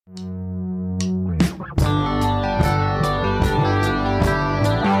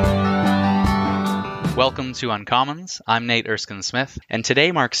Welcome to Uncommons. I'm Nate Erskine-Smith, and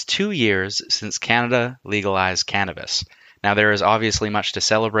today marks 2 years since Canada legalized cannabis. Now, there is obviously much to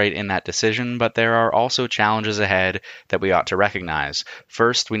celebrate in that decision, but there are also challenges ahead that we ought to recognize.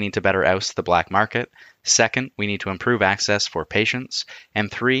 First, we need to better oust the black market. Second, we need to improve access for patients.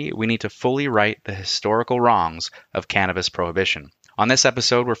 And three, we need to fully right the historical wrongs of cannabis prohibition. On this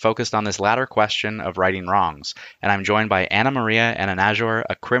episode, we're focused on this latter question of righting wrongs, and I'm joined by Annamaria Enenajor,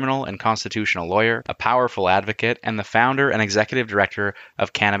 a criminal and constitutional lawyer, a powerful advocate, and the founder and executive director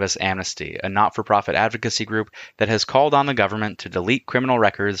of Cannabis Amnesty, a not-for-profit advocacy group that has called on the government to delete criminal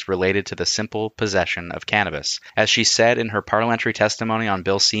records related to the simple possession of cannabis. As she said in her parliamentary testimony on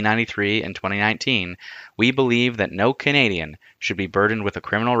Bill C-93 in 2019, we believe that no Canadian should be burdened with a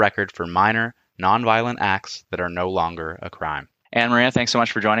criminal record for minor, non-violent acts that are no longer a crime. Annamaria, thanks so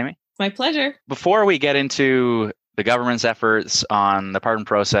much for joining me. My pleasure. Before we get into the government's efforts on the pardon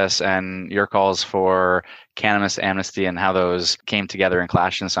process and your calls for cannabis amnesty and how those came together and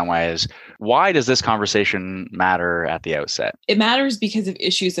clashed in some ways, why does this conversation matter at the outset? It matters because of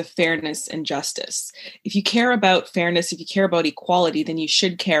issues of fairness and justice. If you care about fairness, if you care about equality, then you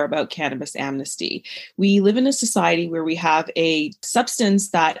should care about cannabis amnesty. We live in a society where we have a substance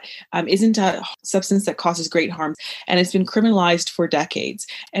that isn't a substance that causes great harm, and it's been criminalized for decades.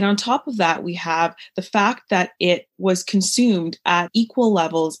 And on top of that, we have the fact that it was consumed at equal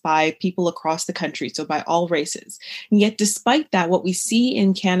levels by people across the country, so by all races. And yet, despite that, what we see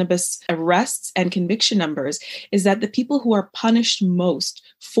in cannabis arrests and conviction numbers is that the people who are punished most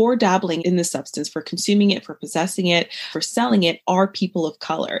for dabbling in the substance, for consuming it, for possessing it, for selling it, are people of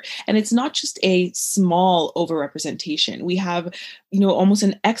color. And it's not just a small overrepresentation. We have, almost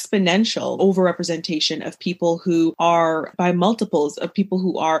an exponential overrepresentation of people who are by multiples of people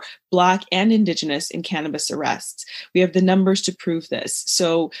who are Black and Indigenous in cannabis arrests. We have the numbers to prove this.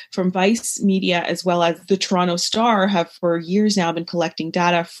 So from Vice Media, as well as the Toronto Star, have for years now been collecting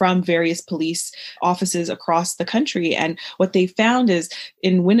data from various police offices across the country. And what they found is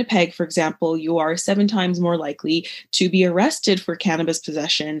in Winnipeg, for example, you are 7 times more likely to be arrested for cannabis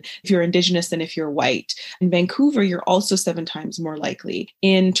possession if you're Indigenous than if you're white. In Vancouver, you're also 7 times more likely.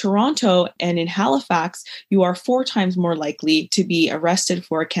 In Toronto and in Halifax, you are 4 times more likely to be arrested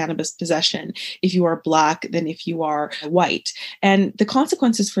for cannabis possession if you are Black than if you are white. And the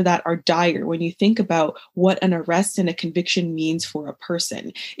consequences for that are dire when you think about what an arrest and a conviction means for a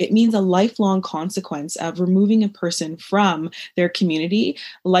person. It means a lifelong consequence of removing a person from their community,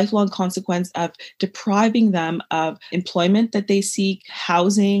 a lifelong consequence of depriving them of employment that they seek,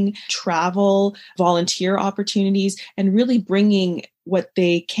 housing, travel, volunteer opportunities, and really bringing what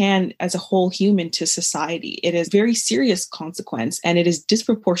they can as a whole human to society. It is a very serious consequence, and it is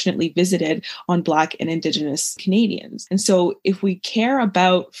disproportionately visited on Black and Indigenous Canadians. And so if we care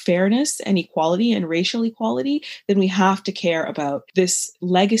about fairness and equality and racial equality, then we have to care about this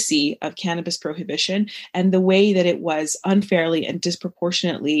legacy of cannabis prohibition and the way that it was unfairly and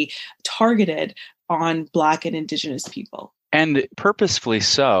disproportionately targeted on Black and Indigenous people. And purposefully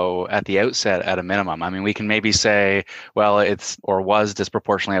so at the outset, at a minimum. I mean, we can maybe say, well, it's or was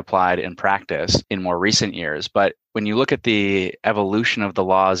disproportionately applied in practice in more recent years. But when you look at the evolution of the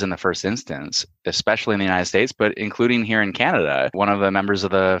laws in the first instance, especially in the United States, but including here in Canada, one of the members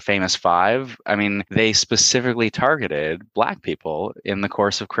of the famous five, I mean, they specifically targeted Black people in the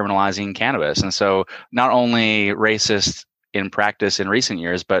course of criminalizing cannabis. And so not only racist in practice in recent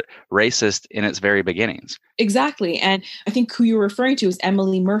years, but racist in its very beginnings. Exactly. And I think who you're referring to is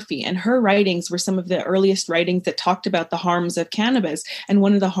Emily Murphy, and her writings were some of the earliest writings that talked about the harms of cannabis. And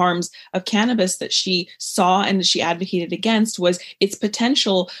one of the harms of cannabis that she saw and she advocated against was its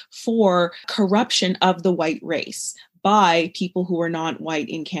potential for corruption of the white race by people who are not white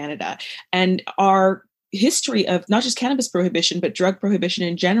in Canada. And our history of not just cannabis prohibition, but drug prohibition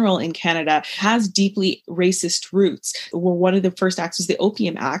in general in Canada has deeply racist roots. One of the first acts was the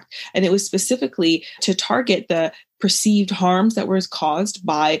Opium Act, and it was specifically to target the perceived harms that were caused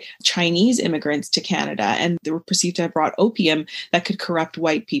by Chinese immigrants to Canada, and they were perceived to have brought opium that could corrupt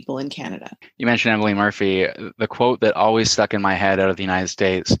white people in Canada. You mentioned Emily Murphy. The quote that always stuck in my head out of the United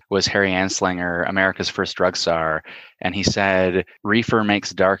States was Harry Anslinger, America's first drug czar, and he said, "Reefer makes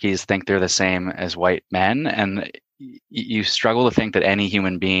darkies think they're the same as white men," and you struggle to think that any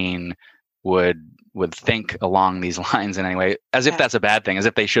human being would think along these lines in any way, as if that's a bad thing, as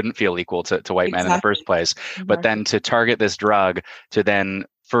if they shouldn't feel equal to white men in the first place. But then to target this drug to then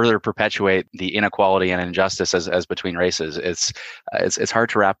further perpetuate the inequality and injustice as between races, it's hard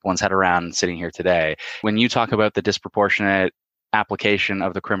to wrap one's head around sitting here today. When you talk about the disproportionate application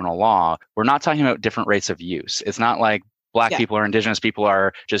of the criminal law, we're not talking about different rates of use. It's not like Black Yeah. people or indigenous people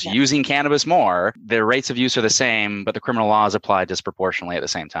are just using cannabis more, their rates of use are the same, but the criminal law is applied disproportionately at the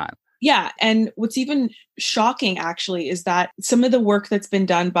same time. Yeah. And what's even shocking, actually, is that some of the work that's been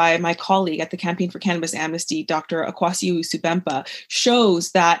done by my colleague at the Campaign for Cannabis Amnesty, Dr. Akwasiu Subempa,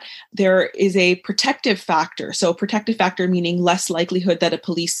 shows that there is a protective factor. So protective factor meaning less likelihood that a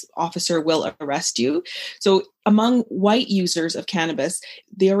police officer will arrest you. So among white users of cannabis,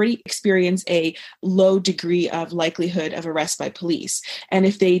 they already experience a low degree of likelihood of arrest by police. And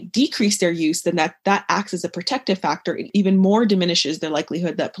if they decrease their use, then that acts as a protective factor. It even more diminishes the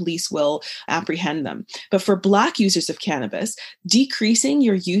likelihood that police will apprehend them. But for Black users of cannabis, decreasing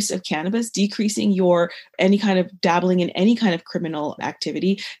your use of cannabis, decreasing your any kind of dabbling in any kind of criminal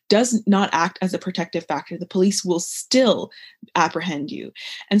activity does not act as a protective factor. The police will still apprehend you.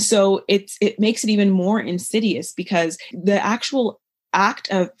 And so it makes it even more insidious, because the actual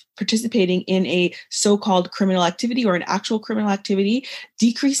act of participating in a so-called criminal activity or an actual criminal activity,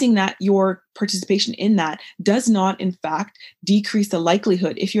 decreasing that your participation in that does not, in fact, decrease the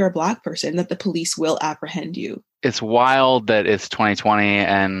likelihood, if you're a Black person, that the police will apprehend you. It's wild that it's 2020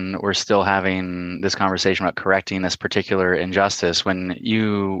 and we're still having this conversation about correcting this particular injustice. When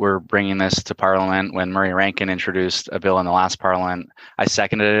you were bringing this to Parliament, when Murray Rankin introduced a bill in the last Parliament, I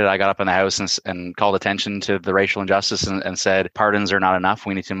seconded it. I got up in the House and called attention to the racial injustice and said, pardons are not enough.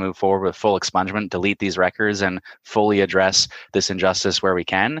 We need to move forward with full expungement, delete these records, and fully address this injustice where we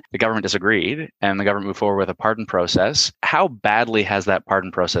can. The government disagreed, and the government moved forward with a pardon process. How badly has that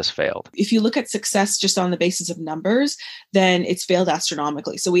pardon process failed? If you look at success just on the basis of numbers, then it's failed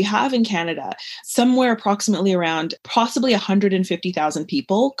astronomically. So we have in Canada somewhere approximately around possibly 150,000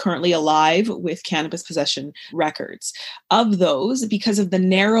 people currently alive with cannabis possession records. Of those, because of the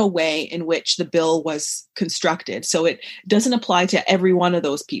narrow way in which the bill was constructed, so it doesn't apply to every one of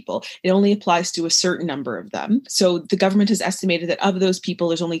those people. It only applies to a certain number of them. So the government has estimated that of those people,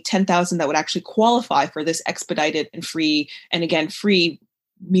 there's only 10,000 that would actually qualify for this expedited and free, and again, free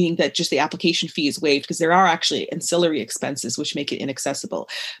meaning that just the application fee is waived, because there are actually ancillary expenses which make it inaccessible.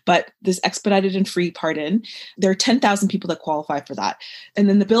 But this expedited and free pardon, there are 10,000 people that qualify for that. And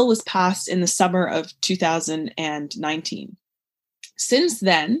then the bill was passed in the summer of 2019. Since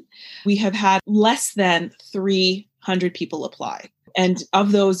then, we have had less than 300 people apply. And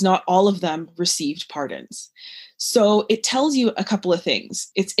of those, not all of them received pardons. So it tells you a couple of things.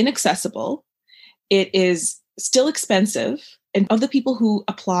 It's inaccessible. It is still expensive. And of the people who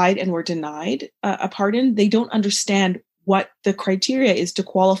applied and were denied a pardon, they don't understand what the criteria is to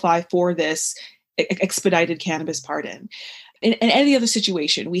qualify for this expedited cannabis pardon. In any other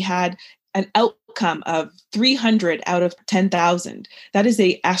situation, we had an outcome of 300 out of 10,000. That is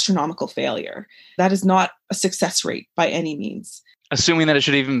an astronomical failure. That is not a success rate by any means. Assuming that it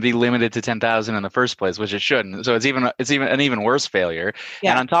should even be limited to 10,000 in the first place, which it shouldn't. So it's even an even worse failure.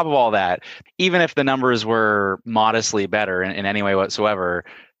 Yeah. And on top of all that, even if the numbers were modestly better in any way whatsoever,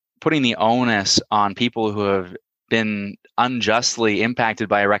 putting the onus on people who have been unjustly impacted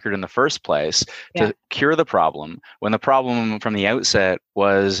by a record in the first place to cure the problem, when the problem from the outset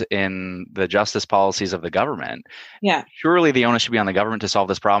was in the justice policies of the government. Yeah. Surely the onus should be on the government to solve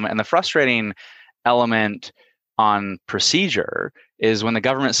this problem. And the frustrating element on procedure is when the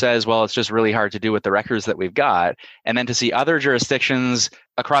government says, well, it's just really hard to do with the records that we've got. And then to see other jurisdictions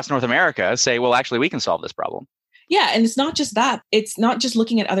across North America say, well, actually, we can solve this problem. Yeah. And it's not just that. It's not just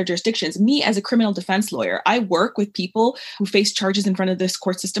looking at other jurisdictions. Me, as a criminal defense lawyer, I work with people who face charges in front of this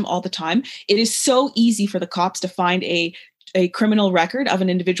court system all the time. It is so easy for the cops to find a criminal record of an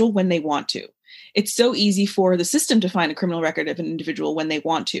individual when they want to. It's so easy for the system to find a criminal record of an individual when they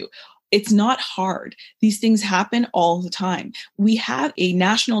want to. It's not hard. These things happen all the time. We have a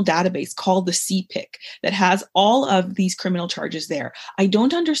national database called the CPIC that has all of these criminal charges there. I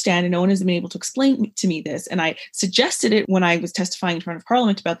don't understand, and no one has been able to explain to me this, and I suggested it when I was testifying in front of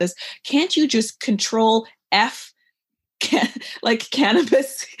Parliament about this. Can't you just control F like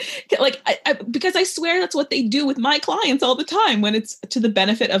cannabis, because I swear that's what they do with my clients all the time when it's to the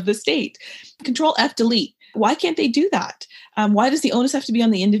benefit of the state. Control F delete. Why can't they do that? Why does the onus have to be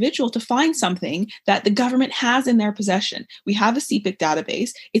on the individual to find something that the government has in their possession? We have a CPIC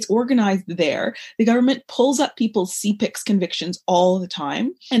database. It's organized there. The government pulls up people's CPIC's convictions all the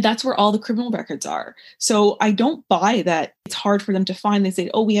time. And that's where all the criminal records are. So I don't buy that it's hard for them to find. They say,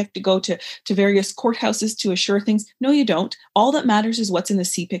 oh, we have to go to various courthouses to assure things. No, you don't. All that matters is what's in the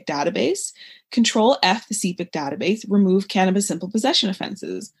CPIC database. Control F the CPIC database, remove cannabis simple possession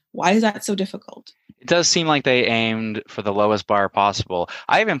offenses. Why is that so difficult? It does seem like they aimed for the lowest bar possible.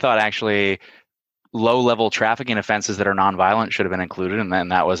 I even thought actually low-level trafficking offenses that are nonviolent should have been included, and then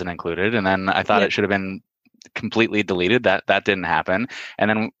that wasn't included. And then I thought it should have been completely deleted. That didn't happen. And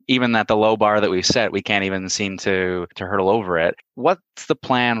then even at the low bar that we set, we can't even seem to hurdle over it. What's the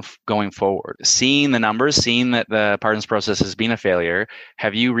plan going forward? Seeing the numbers, seeing that the pardons process has been a failure,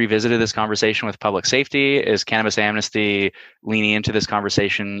 have you revisited this conversation with public safety? Is Cannabis Amnesty leaning into this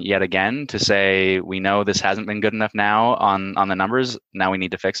conversation yet again to say, we know this hasn't been good enough now on the numbers, now we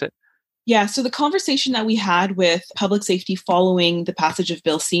need to fix it? Yeah, so the conversation that we had with public safety following the passage of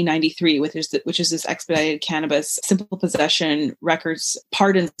Bill C-93, which is this expedited cannabis simple possession records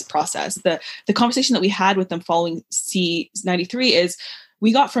pardons process, the conversation that we had with them following C-93 is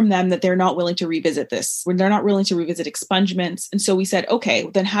we got from them that they're not willing to revisit this. They're not willing to revisit expungements. And so we said, okay,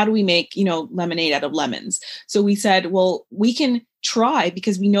 then how do we make, lemonade out of lemons? So we said, well, we can try,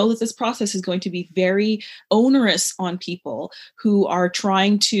 because we know that this process is going to be very onerous on people who are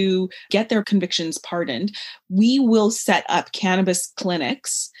trying to get their convictions pardoned. We will set up cannabis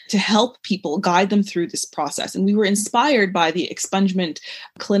clinics to help people, guide them through this process. And we were inspired by the expungement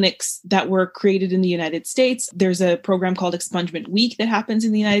clinics that were created in the United States. There's a program called Expungement Week that happens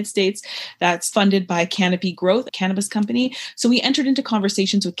in the United States that's funded by Canopy Growth, a cannabis company. So we entered into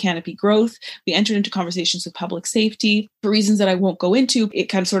conversations with Canopy Growth. We entered into conversations with public safety. For reasons that I won't go into, it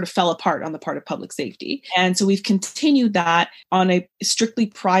kind of sort of fell apart on the part of public safety. And so we've continued that on a strictly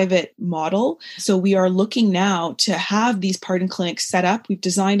private model. So we are looking now to have these pardon clinics set up. We've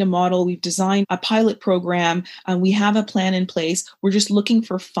designed a model, we've designed a pilot program, we have a plan in place. We're just looking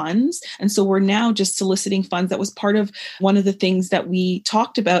for funds. And so we're now just soliciting funds. That was part of one of the things that we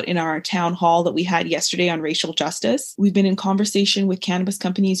talked about in our town hall that we had yesterday on racial justice. We've been in conversation with cannabis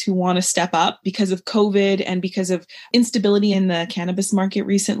companies who want to step up because of COVID and because of instability in the cannabis market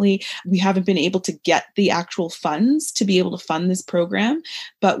recently. We haven't been able to get the actual funds to be able to fund this program,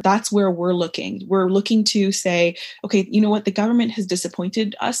 but that's where we're looking. We're looking to say, okay, you know what? The government has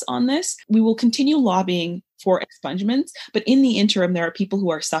disappointed us on this. We will continue lobbying for expungements, but in the interim, there are people who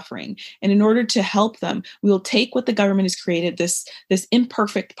are suffering. And in order to help them, we will take what the government has created, this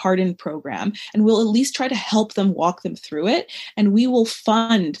imperfect pardon program, and we'll at least try to help them walk them through it. And we will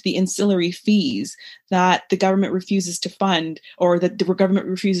fund the ancillary fees that the government refuses to fund, or that the government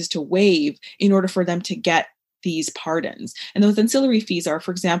refuses to waive, in order for them to get these pardons. And those ancillary fees are,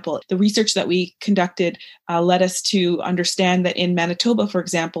 for example, the research that we conducted led us to understand that in Manitoba, for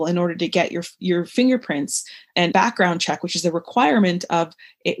example, in order to get your fingerprints and background check, which is a requirement of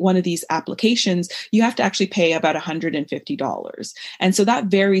one of these applications, you have to actually pay about $150. And so that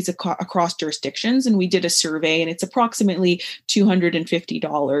varies across jurisdictions. And we did a survey, and it's approximately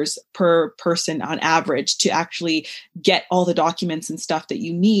 $250 per person on average to actually get all the documents and stuff that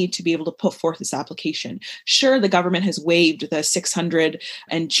you need to be able to put forth this application. Sure, the government has waived the $600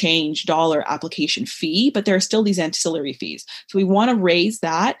 and change application fee, but there are still these ancillary fees. So we want to raise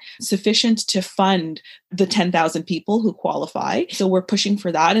that sufficient to fund the 10,000 people who qualify. So we're pushing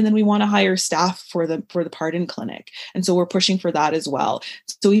for that. And then we want to hire staff for the pardon clinic. And so we're pushing for that as well.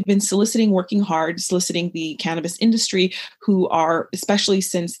 So we've been working hard, soliciting the cannabis industry, who are, especially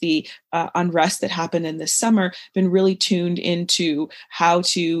since the unrest that happened in this summer, been really tuned into how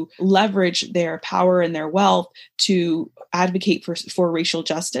to leverage their power and their wealth to advocate for racial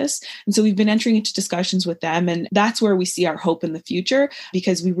justice. And so we've been entering into discussions with them. And that's where we see our hope in the future,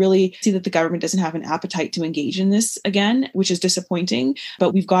 because we really see that the government doesn't have an appetite to engage in this again, which is disappointing,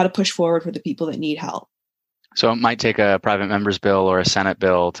 but we've got to push forward for the people that need help. So it might take a private member's bill or a Senate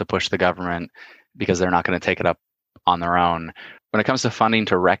bill to push the government, because they're not going to take it up on their own. When it comes to funding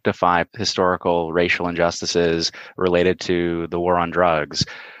to rectify historical racial injustices related to the war on drugs,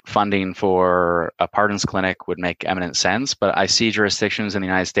 funding for a pardons clinic would make eminent sense. But I see jurisdictions in the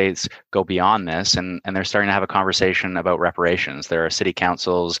United States go beyond this, and they're starting to have a conversation about reparations. There are city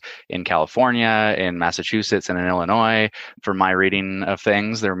councils in California, in Massachusetts, and in Illinois. From my reading of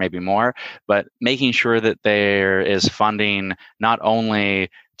things, there may be more, but making sure that there is funding not only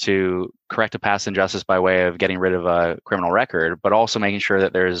to correct a past injustice by way of getting rid of a criminal record, but also making sure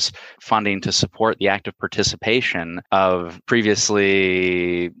that there's funding to support the active participation of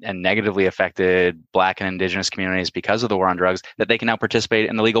previously and negatively affected Black and Indigenous communities because of the war on drugs, that they can now participate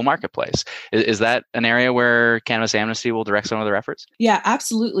in the legal marketplace. Is that an area where Cannabis Amnesty will direct some of their efforts? Yeah,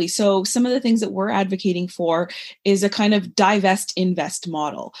 absolutely. So some of the things that we're advocating for is a kind of divest invest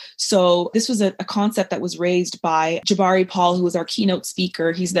model. So this was a concept that was raised by Jabari Paul, who was our keynote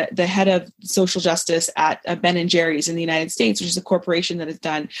speaker. He's the head of social justice at Ben & Jerry's in the United States, which is a corporation that has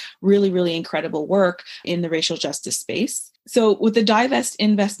done really, really incredible work in the racial justice space. So, what the divest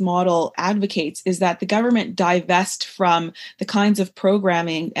invest model advocates is that the government divest from the kinds of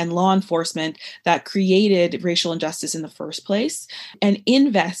programming and law enforcement that created racial injustice in the first place and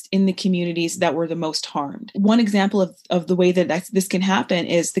invest in the communities that were the most harmed. One example of the way that this can happen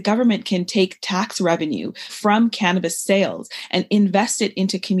is the government can take tax revenue from cannabis sales and invest it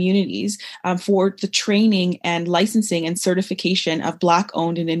into communities for the training and licensing and certification of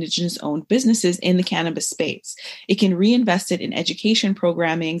Black-owned and Indigenous-owned businesses in the cannabis space. It can reinvest it in education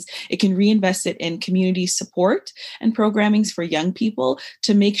programmings. It can reinvest it in community support and programmings for young people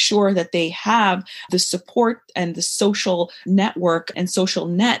to make sure that they have the support and the social network and social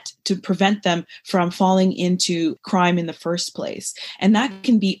net to prevent them from falling into crime in the first place. And that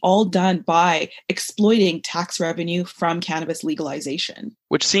can be all done by exploiting tax revenue from cannabis legalization.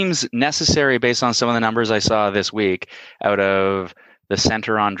 Which seems necessary based on some of the numbers I saw this week out of the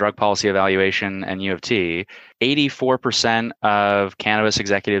Center on Drug Policy Evaluation and U of T. 84% of cannabis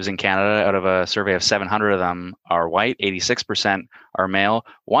executives in Canada, out of a survey of 700 of them, are white. 86% are male.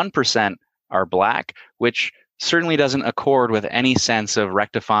 1% are Black, which certainly doesn't accord with any sense of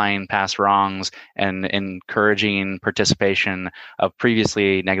rectifying past wrongs and encouraging participation of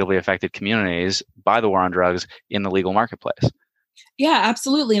previously negatively affected communities by the war on drugs in the legal marketplace. Yeah,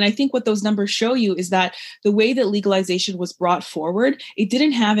 absolutely. And I think what those numbers show you is that the way that legalization was brought forward, it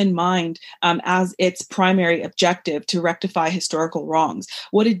didn't have in mind as its primary objective to rectify historical wrongs.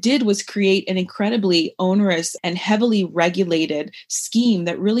 What it did was create an incredibly onerous and heavily regulated scheme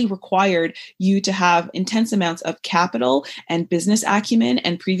that really required you to have intense amounts of capital and business acumen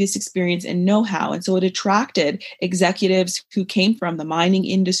and previous experience and know-how. And so it attracted executives who came from the mining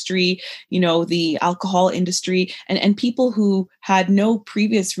industry, the alcohol industry, and people who had no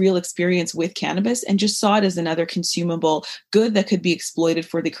previous real experience with cannabis and just saw it as another consumable good that could be exploited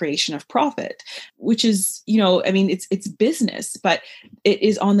for the creation of profit, which is, it's business, but it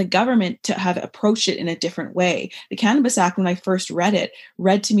is on the government to have approached it in a different way. The Cannabis Act, when I first read it,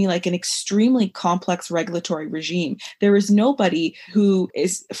 read to me like an extremely complex regulatory regime. There is nobody who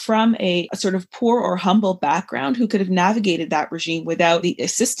is from a sort of poor or humble background who could have navigated that regime without the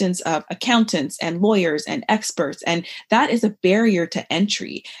assistance of accountants and lawyers and experts. And that is a barrier to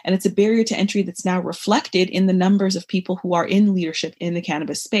entry. And it's a barrier to entry that's now reflected in the numbers of people who are in leadership in the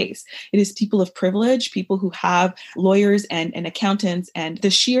cannabis space. It is people of privilege, people who have lawyers and accountants and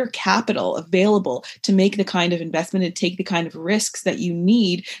the sheer capital available to make the kind of investment and take the kind of risks that you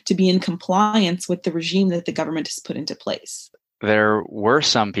need to be in compliance with the regime that the government has put into place. There were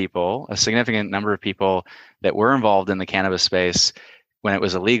some people, a significant number of people that were involved in the cannabis space when it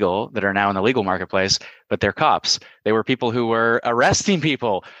was illegal that are now in the legal marketplace, but they're cops. They were people who were arresting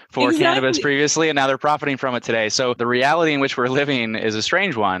people for cannabis previously, and now they're profiting from it today. So the reality in which we're living is a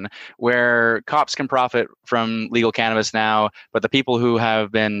strange one, where cops can profit from legal cannabis now, but the people who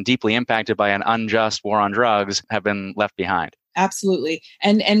have been deeply impacted by an unjust war on drugs have been left behind. Absolutely.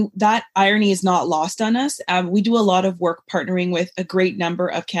 And that irony is not lost on us. We do a lot of work partnering with a great number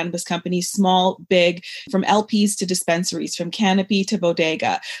of cannabis companies, small, big, from LPs to dispensaries, from canopy to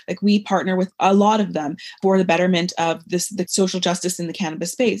bodega. Like, we partner with a lot of them for the betterment of the social justice in the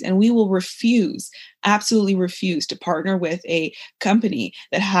cannabis space. And we will absolutely refuse to partner with a company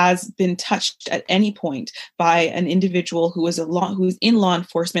that has been touched at any point by an individual who is in law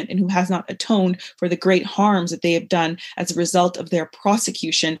enforcement and who has not atoned for the great harms that they have done as a result of their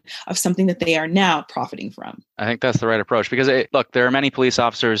prosecution of something that they are now profiting from. I think that's the right approach, because look, there are many police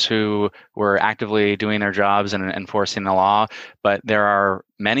officers who were actively doing their jobs and enforcing the law, but there are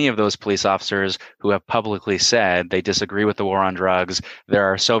many of those police officers who have publicly said they disagree with the war on drugs. There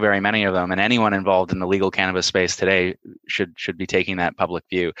are so very many of them, and anyone involved in the legal cannabis space today should be taking that public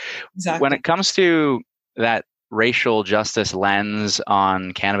view. Exactly. When it comes to that racial justice lens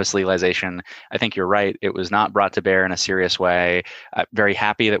on cannabis legalization, I think you're right. It was not brought to bear in a serious way. Very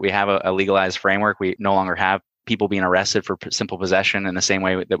happy that we have a legalized framework. We no longer have people being arrested for simple possession in the same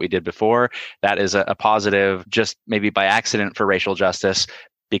way that we did before. That is a positive, just maybe by accident, for racial justice,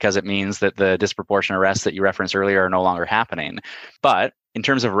 because it means that the disproportionate arrests that you referenced earlier are no longer happening. But in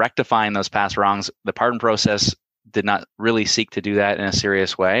terms of rectifying those past wrongs, the pardon process did not really seek to do that in a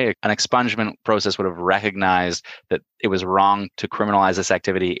serious way. An expungement process would have recognized that it was wrong to criminalize this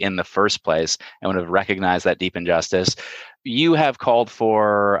activity in the first place and would have recognized that deep injustice. You have called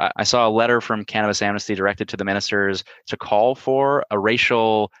for, I saw a letter from Cannabis Amnesty directed to the ministers to call for a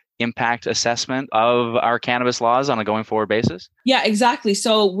racial impact assessment of our cannabis laws on a going forward basis? Yeah, exactly.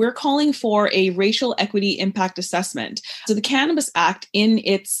 So we're calling for a racial equity impact assessment. So the Cannabis Act, in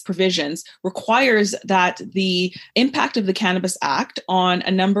its provisions, requires that the impact of the Cannabis Act on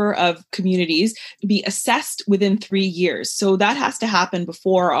a number of communities be assessed within 3 years. So that has to happen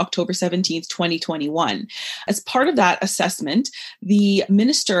before October 17th, 2021. As part of that assessment, the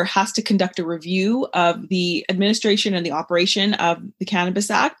minister has to conduct a review of the administration and the operation of the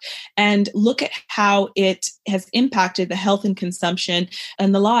Cannabis Act and look at how it has impacted the health and consumption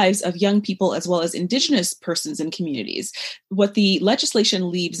and the lives of young people as well as Indigenous persons and communities. What the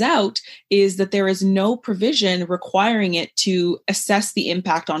legislation leaves out is that there is no provision requiring it to assess the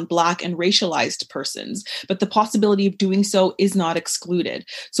impact on Black and racialized persons, but the possibility of doing so is not excluded.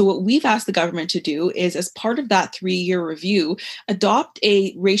 So what we've asked the government to do is, as part of that 3-year review, adopt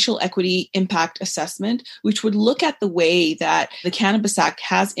a racial equity impact assessment, which would look at the way that the Cannabis Act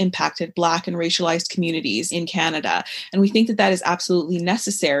has impacted Black and racialized communities in Canada. And we think that that is absolutely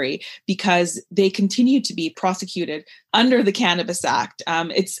necessary because they continue to be prosecuted under the Cannabis Act.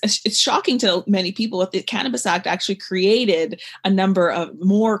 It's shocking to many people that the Cannabis Act actually created a number of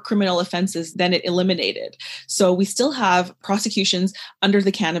more criminal offenses than it eliminated. So we still have prosecutions under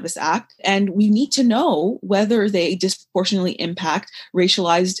the Cannabis Act, and we need to know whether they disproportionately impact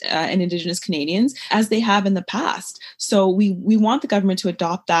racialized and Indigenous Canadians as they have in the past. So we want the government to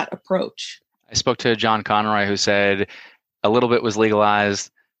adopt that approach. I spoke to John Conroy, who said a little bit was legalized,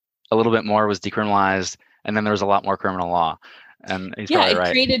 a little bit more was decriminalized, and then there was a lot more criminal law. And he's probably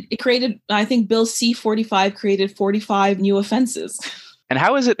right. It created, I think Bill C-45 created 45 new offenses. And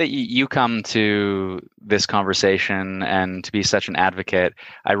how is it that you come to this conversation and to be such an advocate?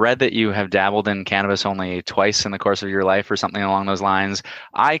 I read that you have dabbled in cannabis only twice in the course of your life or something along those lines.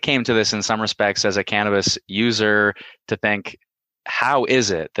 I came to this in some respects as a cannabis user to think, how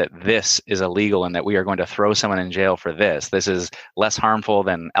is it that this is illegal and that we are going to throw someone in jail for this? This is less harmful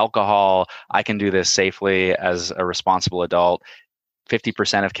than alcohol. I can do this safely as a responsible adult.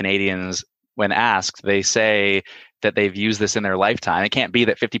 50% of Canadians, when asked, they say that they've used this in their lifetime. It can't be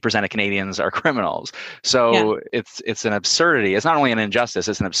that 50% of Canadians are criminals. So it's an absurdity. It's not only an injustice,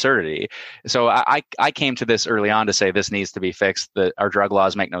 it's an absurdity. So I came to this early on to say this needs to be fixed, that our drug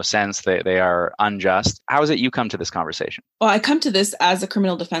laws make no sense. They are unjust. How is it you come to this conversation? Well, I come to this as a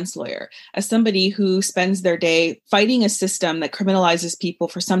criminal defense lawyer, as somebody who spends their day fighting a system that criminalizes people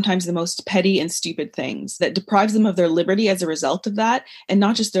for sometimes the most petty and stupid things, that deprives them of their liberty as a result of that. And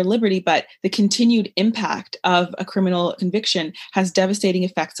not just their liberty, but the continued impact of a criminal conviction has devastating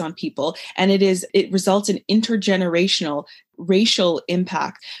effects on people. And it results in intergenerational racial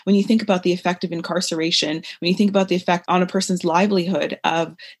impact. When you think about the effect of incarceration, when you think about the effect on a person's livelihood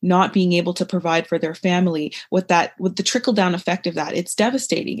of not being able to provide for their family, with the trickle down effect of that, it's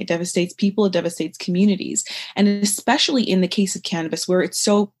devastating. It devastates people, it devastates communities. And especially in the case of cannabis, where it's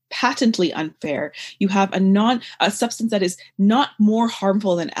so patently unfair. You have a substance that is not more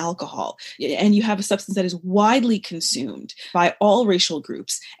harmful than alcohol, and you have a substance that is widely consumed by all racial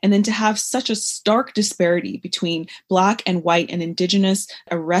groups. And then to have such a stark disparity between Black and white and Indigenous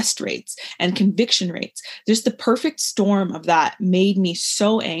arrest rates and conviction rates, just the perfect storm of that made me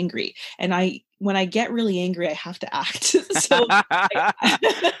so angry. And when I get really angry, I have to act. So I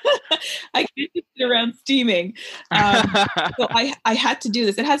can't just sit around steaming. So I had to do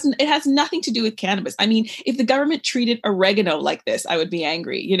this. It has nothing to do with cannabis. I mean, if the government treated oregano like this, I would be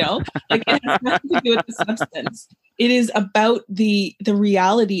angry, Like, it has nothing to do with the substance. It is about the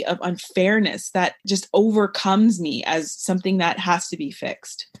reality of unfairness that just overcomes me as something that has to be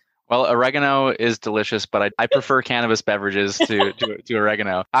fixed. Well, oregano is delicious, but I prefer cannabis beverages to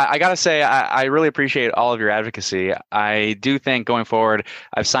oregano. I got to say, I really appreciate all of your advocacy. I do think going forward,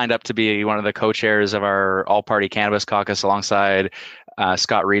 I've signed up to be one of the co-chairs of our all-party cannabis caucus alongside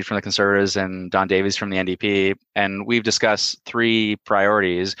Scott Reed from the Conservatives and Don Davies from the NDP. And we've discussed 3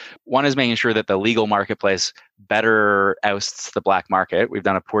 priorities. One is making sure that the legal marketplace better ousts the black market. We've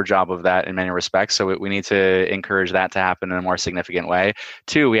done a poor job of that in many respects. So we need to encourage that to happen in a more significant way.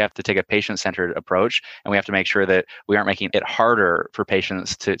 2, we have to take a patient-centered approach, and we have to make sure that we aren't making it harder for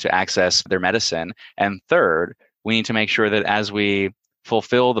patients to access their medicine. And 3rd, we need to make sure that as we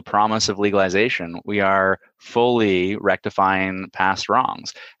fulfill the promise of legalization, we are fully rectifying past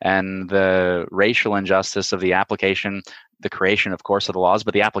wrongs and the racial injustice of the application, the creation, of course, of the laws,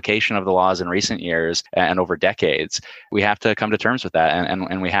 but the application of the laws in recent years and over decades. We have to come to terms with that,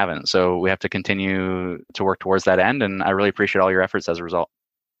 and we haven't. So we have to continue to work towards that end, and I really appreciate all your efforts as a result.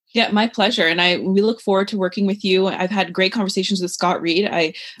 Yeah, my pleasure. And we look forward to working with you. I've had great conversations with Scott Reed.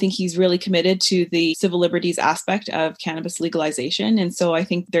 I think he's really committed to the civil liberties aspect of cannabis legalization. And so I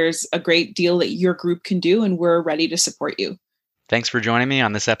think there's a great deal that your group can do, and we're ready to support you. Thanks for joining me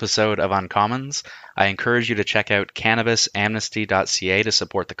on this episode of Uncommons. I encourage you to check out cannabisamnesty.ca to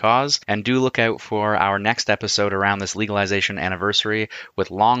support the cause, and do look out for our next episode around this legalization anniversary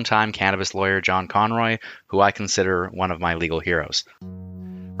with longtime cannabis lawyer John Conroy, who I consider one of my legal heroes.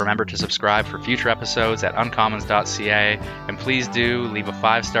 Remember to subscribe for future episodes at uncommons.ca, and please do leave a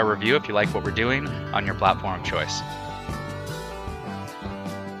 5-star review if you like what we're doing on your platform of choice.